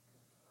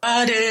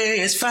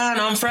Friday is fine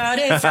on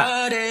Friday.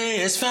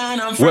 Friday is fine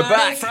on Friday. We're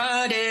back.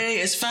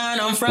 Friday is fine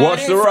on Friday.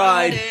 Watch the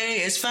ride.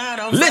 Friday is fine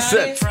on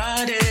Listen. Friday.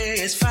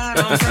 Friday is fine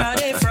on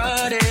Friday.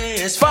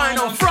 Friday is Fine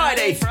on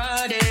Friday.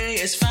 Friday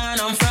is fine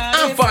on Friday.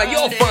 I'm fine,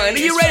 you're fine. Are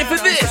you ready for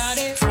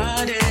this?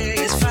 Friday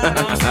is fine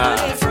on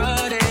Friday.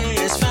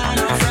 Friday is fine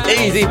on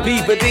Friday. Easy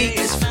people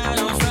deeps.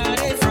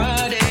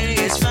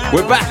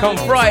 We're back on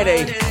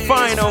Friday.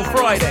 Fine on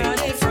Friday.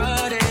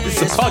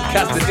 This is a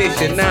podcast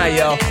edition now,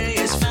 y'all.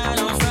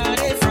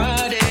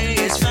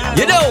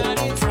 You know.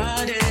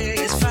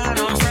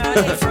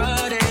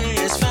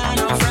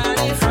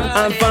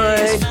 I'm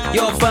fine,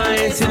 you're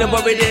fine. Sit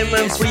up with them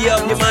and free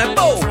up your mind.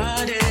 Boom.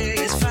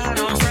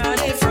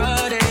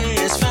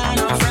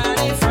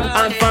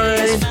 I'm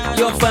fine,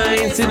 you're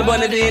fine. Sit up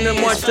on the din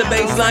and watch the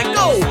baseline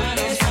go.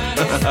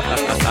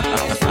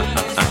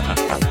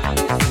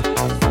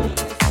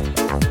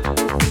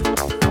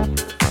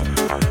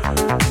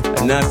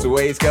 And that's the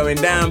way it's going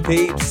down,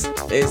 peeps.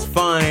 It's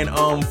fine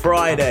on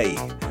Friday.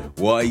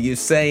 What are you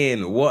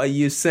saying? What are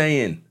you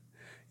saying?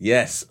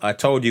 Yes, I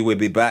told you we'd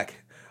be back.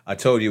 A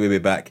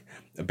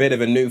bit of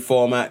a new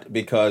format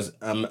because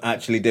I'm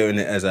actually doing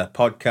it as a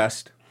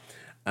podcast.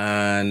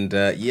 And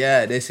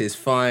this is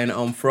Fine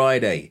on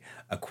Friday.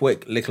 A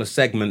quick little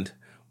segment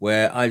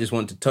where I just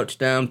want to touch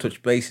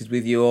bases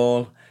with you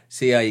all,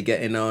 see how you're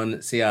getting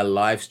on, see how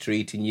life's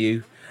treating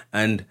you,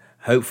 and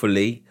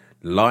hopefully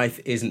life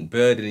isn't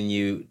burdening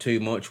you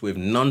too much with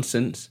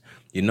nonsense.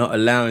 You're not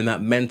allowing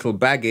that mental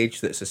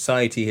baggage that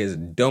society has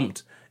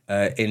dumped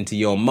into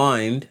your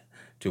mind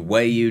to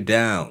weigh you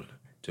down.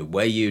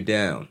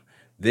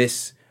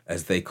 This,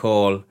 as they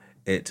call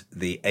it,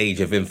 the age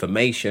of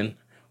information.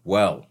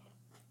 Well,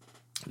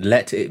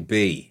 let it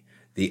be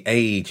the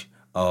age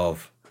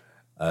of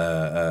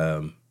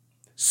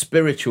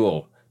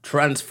spiritual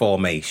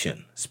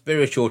transformation.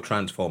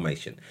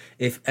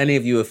 If any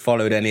of you have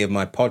followed any of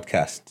my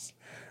podcasts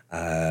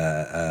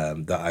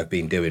that I've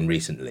been doing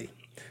recently,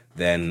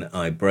 then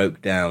I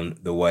broke down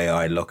the way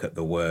I look at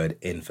the word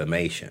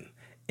information.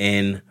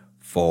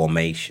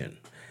 Information.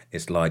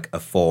 It's like a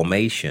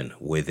formation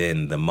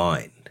within the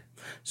mind.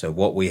 So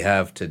what we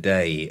have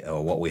today,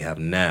 or what we have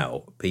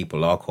now,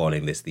 people are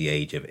calling this the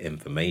age of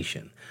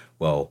information.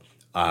 Well,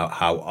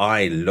 how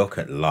I look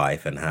at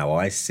life and how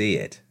I see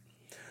it,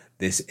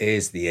 this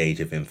is the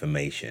age of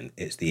information.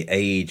 It's the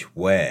age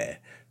where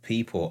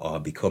people are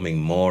becoming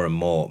more and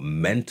more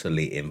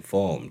mentally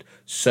informed,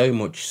 so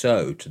much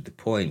so to the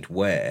point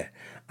where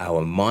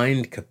our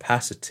mind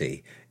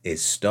capacity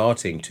is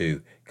starting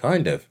to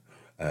kind of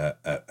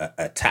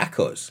attack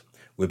us.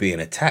 We're being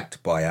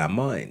attacked by our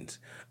minds.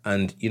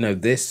 And, you know,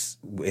 this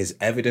is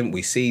evident.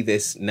 We see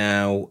this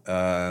now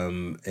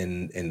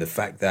in the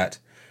fact that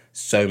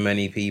so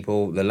many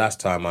people, the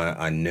last time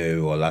I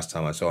knew or last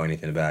time I saw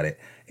anything about it,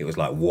 it was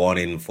like 1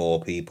 in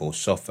 4 people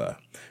suffer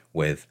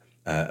with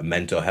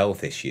mental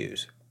health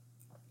issues,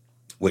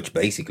 which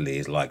basically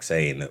is like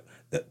saying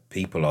that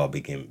people are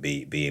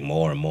being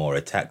more and more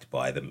attacked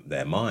by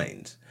their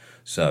minds.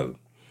 So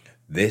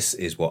this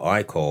is what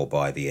I call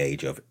by the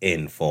age of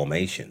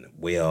information.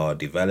 We are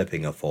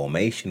developing a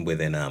formation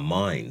within our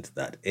mind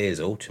that is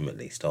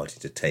ultimately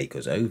starting to take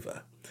us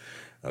over.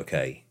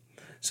 Okay,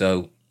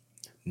 so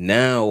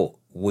now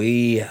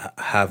we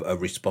have a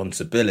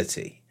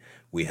responsibility.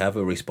 We have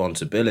a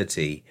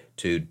responsibility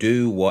to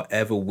do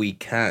whatever we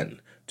can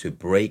to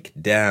break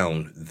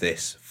down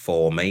this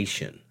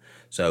formation.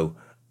 So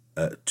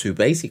to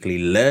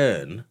basically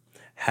learn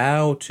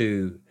how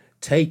to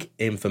take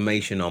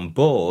information on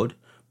board,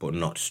 but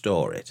not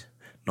store it,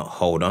 not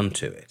hold on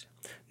to it,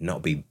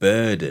 not be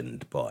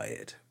burdened by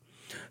it.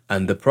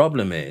 And the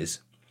problem is,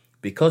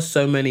 because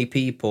so many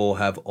people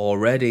have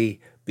already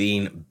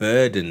been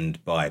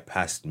burdened by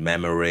past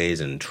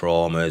memories and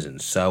traumas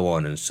and so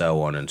on and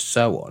so on and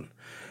so on,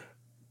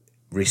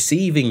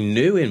 receiving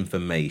new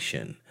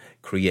information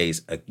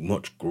creates a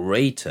much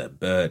greater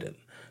burden.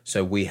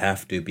 So we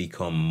have to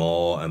become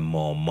more and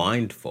more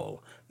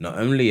mindful, not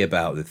only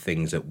about the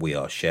things that we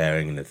are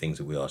sharing and the things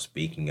that we are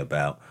speaking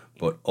about,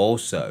 but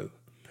also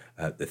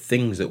the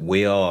things that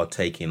we are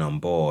taking on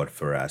board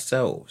for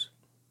ourselves.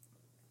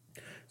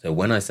 So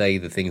when I say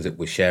the things that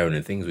we're sharing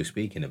and things we're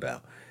speaking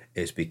about,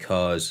 it's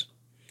because,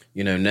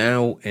 you know,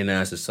 now in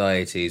our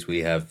societies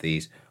we have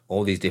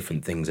all these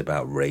different things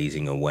about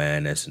raising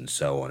awareness and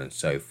so on and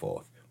so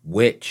forth,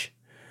 which,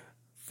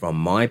 from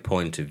my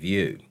point of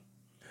view,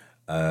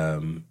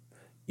 I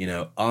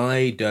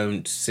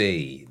don't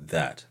see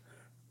that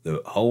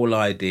the whole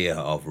idea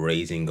of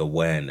raising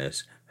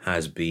awareness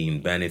has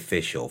been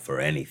beneficial for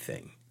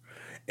anything.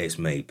 It's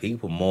made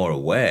people more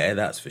aware,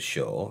 that's for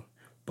sure,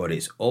 but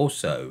it's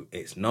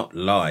not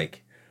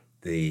like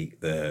the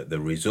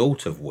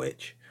result of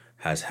which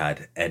has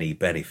had any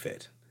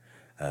benefit,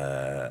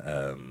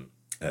 as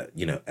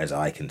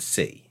I can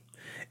see.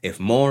 If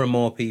more and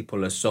more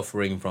people are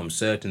suffering from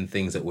certain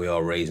things that we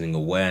are raising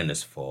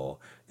awareness for,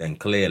 then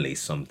clearly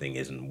something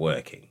isn't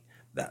working.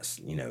 That's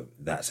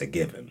a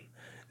given.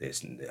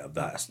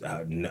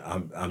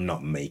 I'm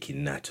not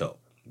making that up.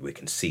 We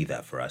can see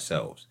that for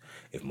ourselves.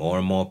 If more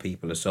and more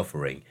people are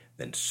suffering,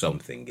 then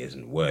something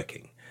isn't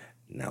working.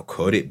 Now,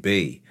 could it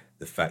be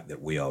the fact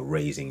that we are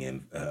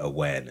raising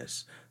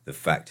awareness, the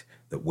fact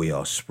that we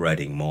are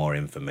spreading more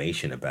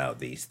information about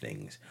these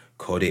things?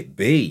 Could it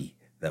be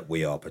that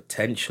we are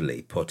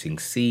potentially putting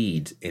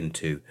seeds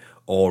into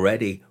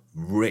already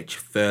rich,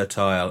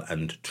 fertile,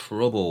 and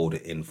troubled,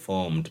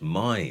 informed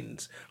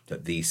minds,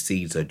 that these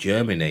seeds are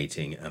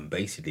germinating and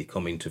basically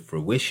coming to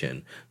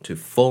fruition to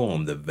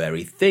form the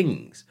very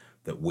things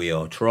that we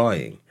are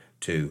trying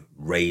to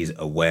raise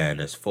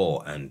awareness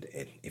for and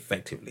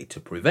effectively to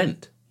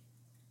prevent?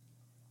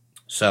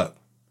 So,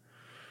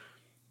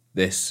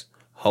 this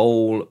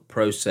whole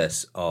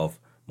process of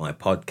my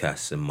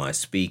podcasts and my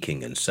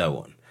speaking and so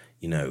on,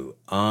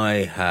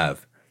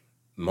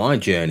 my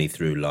journey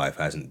through life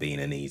hasn't been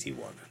an easy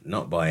one,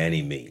 not by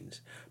any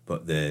means.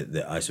 But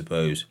I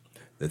suppose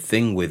the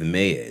thing with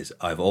me is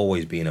I've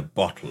always been a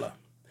bottler.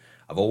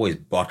 I've always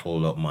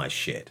bottled up my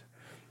shit.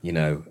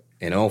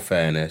 In all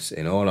fairness,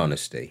 in all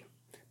honesty,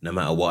 no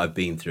matter what I've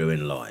been through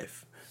in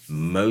life,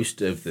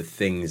 most of the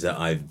things that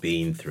I've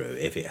been through,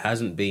 if it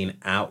hasn't been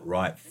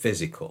outright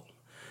physical,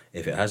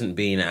 like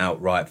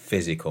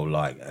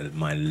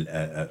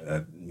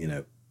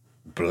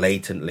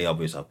blatantly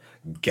obvious,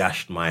 I've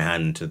gashed my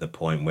hand to the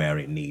point where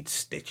it needs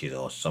stitches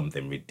or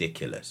something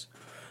ridiculous,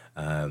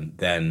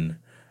 then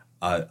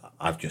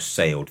I've just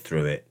sailed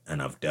through it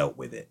and I've dealt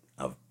with it.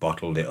 I've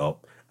bottled it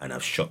up and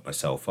I've shut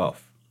myself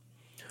off,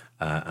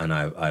 and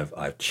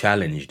I've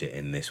challenged it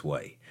in this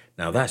way.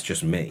 Now that's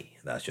just me.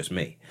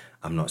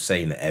 I'm not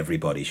saying that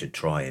everybody should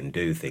try and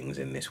do things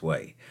in this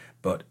way,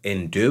 but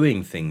in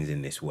doing things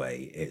in this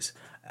way, it's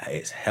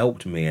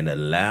helped me and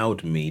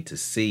allowed me to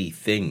see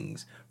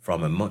things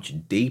from a much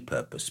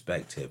deeper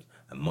perspective,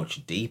 a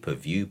much deeper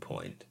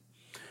viewpoint,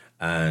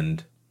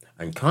 and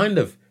kind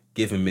of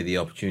given me the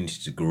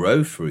opportunity to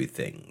grow through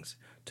things,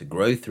 to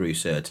grow through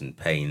certain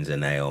pains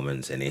and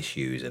ailments and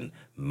issues and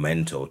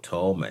mental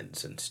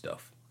torments and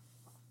stuff.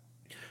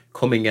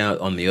 Coming out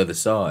on the other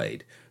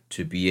side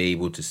to be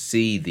able to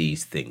see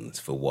these things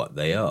for what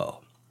they are.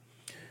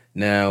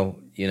 Now,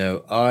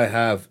 I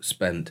have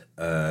spent,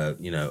 a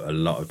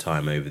lot of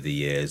time over the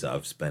years.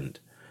 I've spent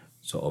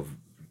sort of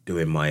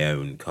doing my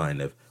own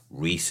kind of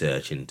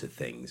research into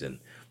things, and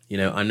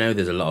I know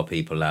there's a lot of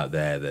people out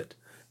there that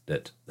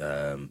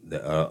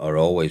are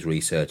always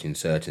researching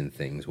certain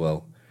things.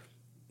 Well,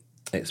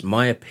 it's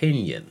my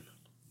opinion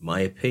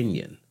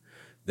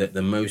that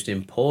the most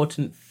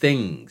important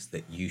things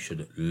that you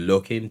should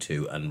look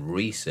into and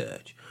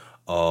research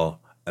are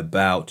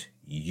about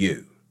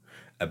you,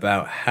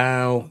 about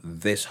how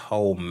this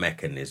whole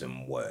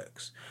mechanism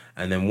works.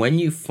 And then when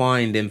you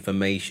find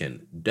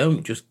information,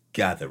 don't just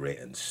gather it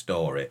and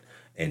store it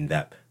in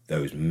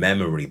those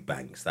memory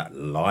banks, that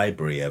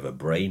library of a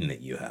brain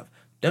that you have.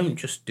 Don't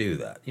just do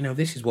that.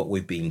 This is what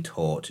we've been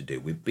taught to do.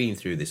 We've been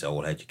through this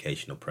whole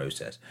educational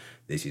process.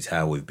 This is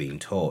how we've been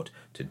taught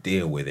to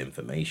deal with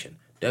information.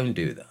 Don't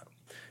do that.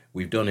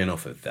 We've done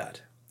enough of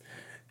that.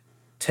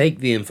 Take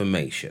the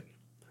information,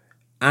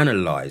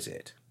 analyze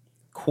it,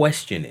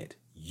 question it,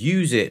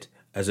 use it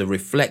as a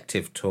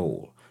reflective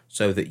tool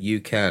so that you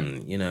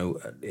can,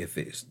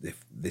 if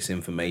this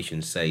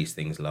information says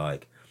things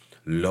like,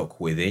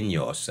 look within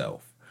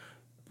yourself,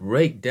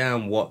 break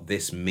down what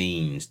this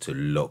means to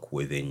look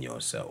within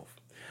yourself.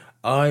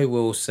 I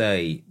will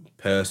say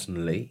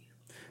personally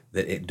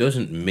that it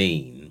doesn't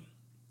mean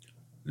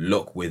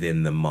look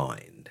within the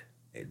mind.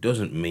 It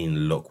doesn't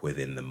mean look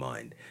within the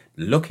mind.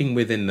 Looking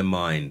within the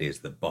mind is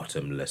the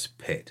bottomless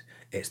pit.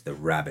 It's the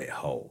rabbit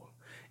hole.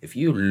 If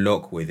you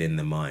look within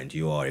the mind,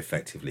 you are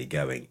effectively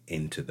going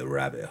into the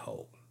rabbit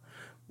hole.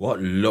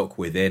 What look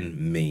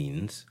within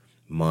means,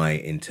 my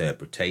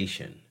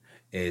interpretation,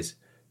 is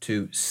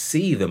to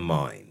see the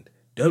mind.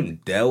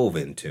 Don't delve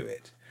into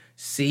it.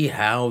 See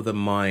how the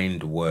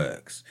mind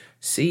works.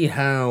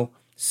 Notice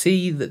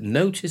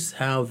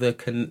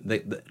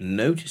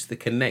the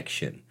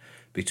connection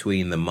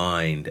between the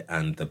mind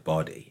and the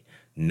body.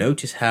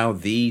 Notice how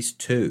these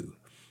two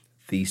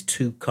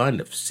kind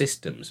of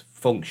systems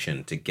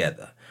function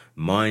together.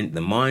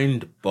 The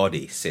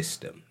mind-body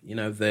system.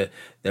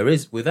 There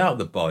is, without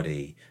the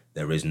body,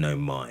 there is no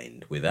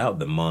mind. Without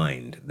the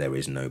mind, there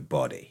is no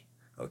body.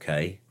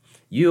 Okay?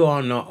 You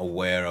are not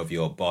aware of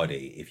your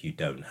body if you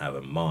don't have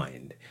a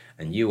mind,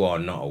 and you are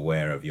not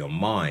aware of your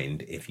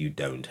mind if you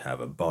don't have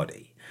a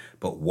body.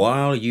 But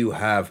while you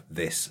have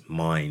this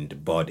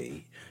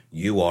mind-body,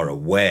 you are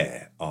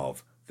aware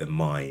of the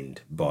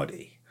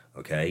mind-body,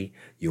 okay?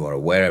 You are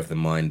aware of the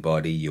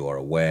mind-body. You are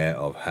aware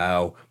of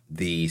how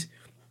this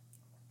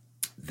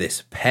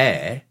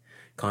pair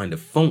kind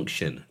of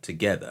function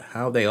together,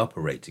 how they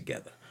operate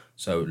together.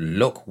 So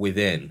look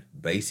within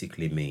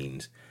basically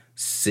means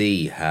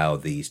see how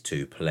these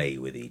two play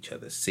with each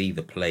other. See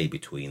the play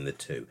between the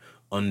two.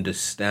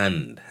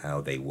 Understand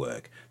how they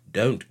work.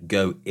 Don't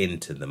go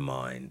into the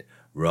mind.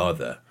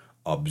 Rather,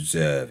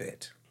 observe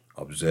it.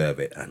 Observe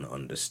it and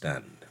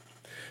understand.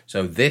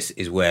 So this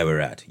is where we're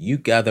at. You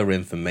gather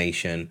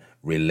information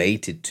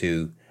related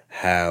to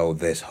how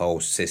this whole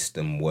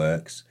system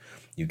works.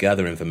 You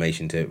gather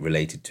information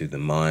related to the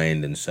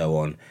mind and so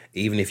on.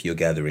 Even if you're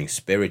gathering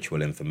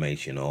spiritual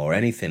information or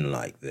anything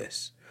like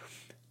this,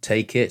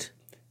 take it,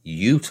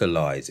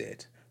 utilize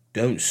it,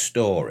 don't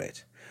store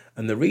it.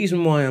 And the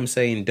reason why I'm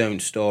saying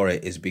don't store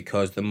it is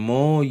because the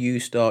more you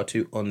start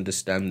to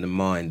understand the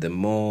mind, the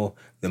more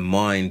the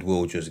mind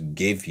will just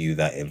give you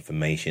that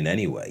information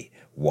anyway.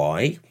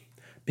 Why?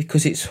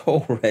 Because it's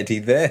already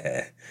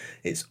there.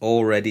 It's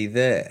already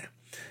there.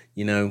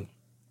 You know,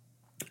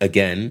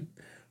 again,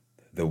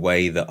 the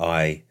way that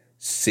I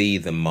see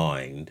the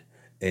mind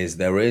is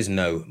there is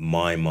no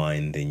my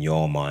mind in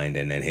your mind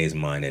and then his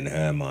mind and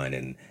her mind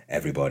and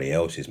everybody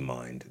else's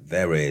mind.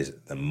 There is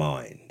the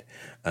mind.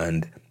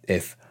 And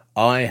if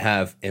I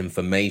have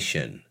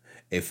information,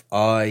 if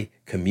I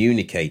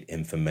communicate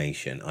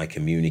information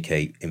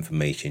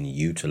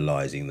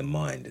utilizing the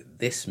mind.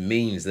 This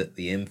means that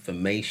the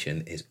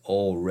information is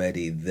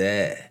already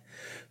there.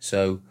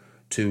 So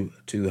to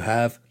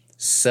have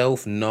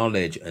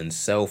self-knowledge and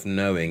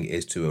self-knowing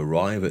is to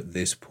arrive at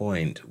this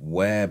point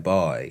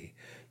whereby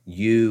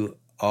you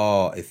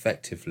are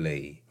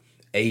effectively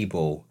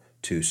able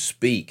to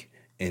speak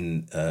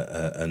in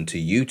and to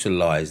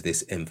utilize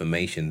this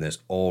information that's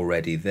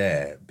already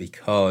there,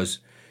 because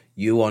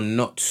you are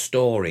not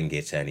storing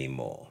it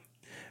anymore.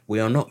 We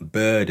are not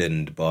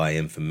burdened by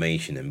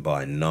information and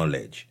by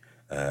knowledge,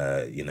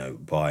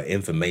 by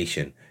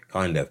information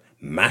kind of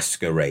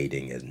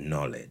masquerading as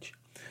knowledge.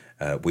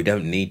 We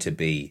don't need to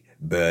be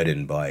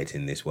burdened by it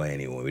in this way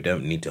anymore. We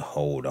don't need to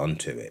hold on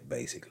to it,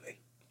 basically.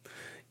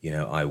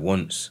 I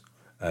once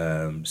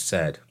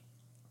said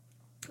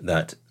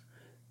that,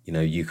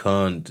 you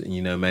can't,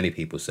 many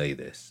people say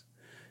this.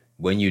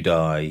 When you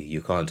die,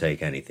 you can't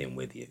take anything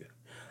with you.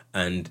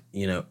 And,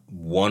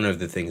 one of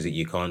the things that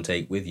you can't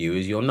take with you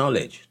is your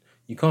knowledge.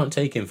 You can't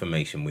take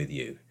information with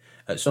you.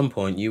 At some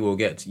point, you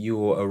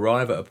will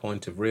arrive at a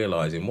point of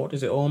realizing, what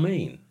does it all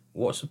mean?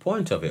 What's the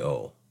point of it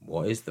all?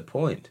 What is the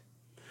point?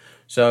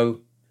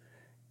 So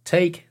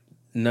take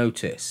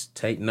notice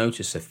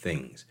of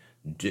things.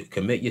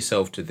 Commit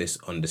yourself to this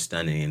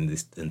understanding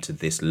and to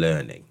this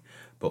learning.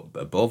 But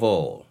above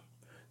all,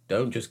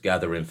 don't just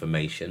gather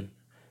information.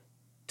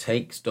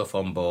 Take stuff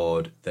on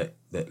board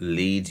that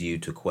leads you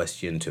to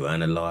question, to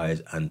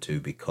analyze, and to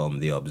become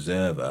the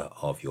observer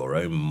of your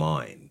own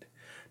mind.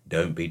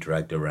 Don't be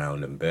dragged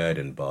around and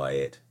burdened by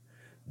it.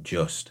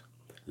 Just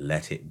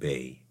let it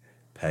be.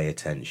 Pay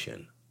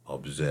attention,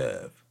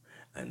 observe,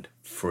 and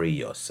free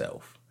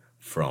yourself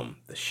from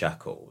the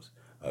shackles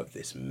of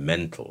this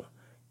mental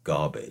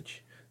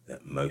garbage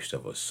that most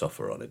of us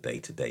suffer on a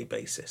day-to-day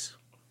basis.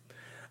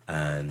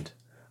 And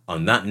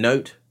on that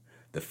note,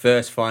 the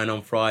first Fine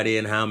on Friday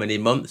in how many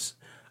months?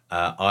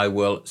 I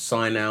will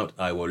sign out.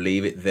 I will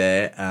leave it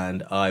there,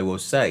 and I will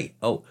say,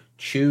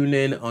 tune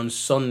in on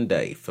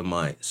Sunday for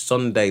my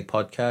Sunday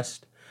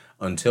podcast.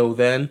 Until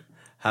then,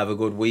 have a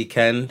good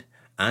weekend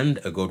and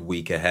a good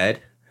week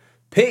ahead.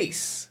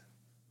 Peace.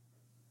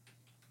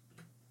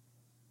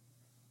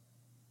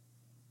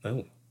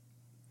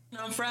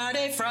 On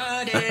Friday,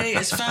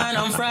 it's fine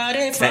on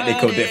Friday,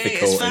 Technical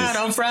difficulties. It's fine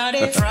on Friday,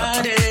 it's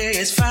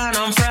fine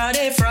on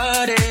Friday,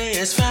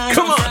 it's fine on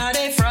Come on.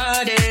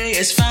 Friday,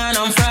 it's fine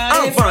on Friday.